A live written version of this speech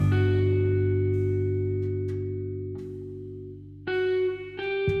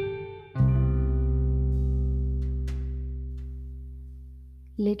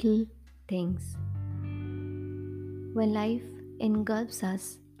little things. When life engulfs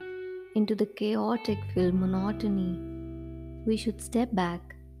us into the chaotic filled monotony, we should step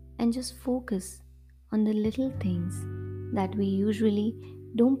back and just focus on the little things that we usually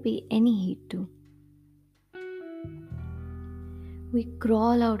don't pay any heed to. We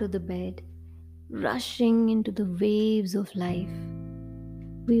crawl out of the bed, rushing into the waves of life.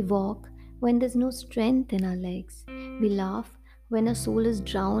 We walk when there's no strength in our legs. We laugh when our soul is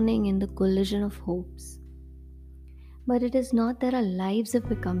drowning in the collision of hopes. But it is not that our lives have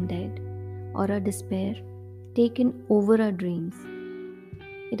become dead or our despair taken over our dreams.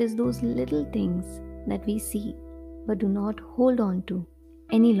 It is those little things that we see but do not hold on to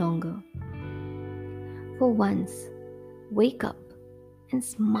any longer. For once, wake up and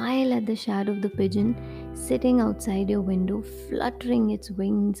smile at the shadow of the pigeon sitting outside your window, fluttering its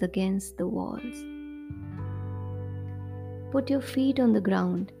wings against the walls. Put your feet on the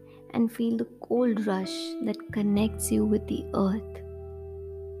ground and feel the cold rush that connects you with the earth.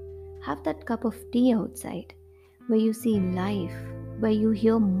 Have that cup of tea outside where you see life, where you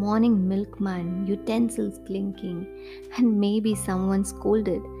hear morning milkman, utensils clinking, and maybe someone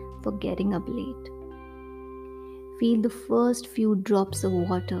scolded for getting up late. Feel the first few drops of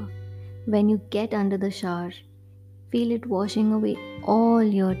water when you get under the shower. Feel it washing away all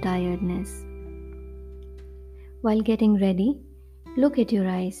your tiredness. While getting ready, look at your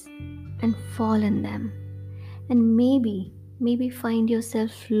eyes and fall in them. And maybe find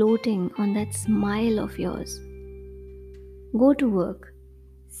yourself floating on that smile of yours. Go to work.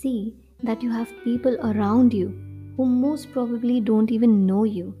 See that you have people around you who most probably don't even know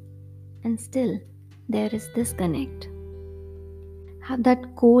you. And still, there is disconnect. Have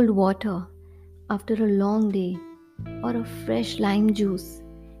that cold water after a long day or a fresh lime juice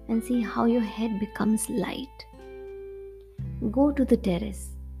and see how your head becomes light. Go to the terrace.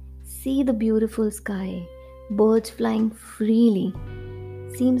 See the beautiful sky, birds flying freely.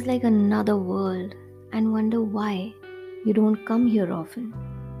 Seems like another world, and wonder why you don't come here often.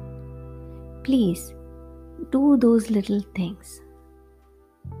 Please do those little things.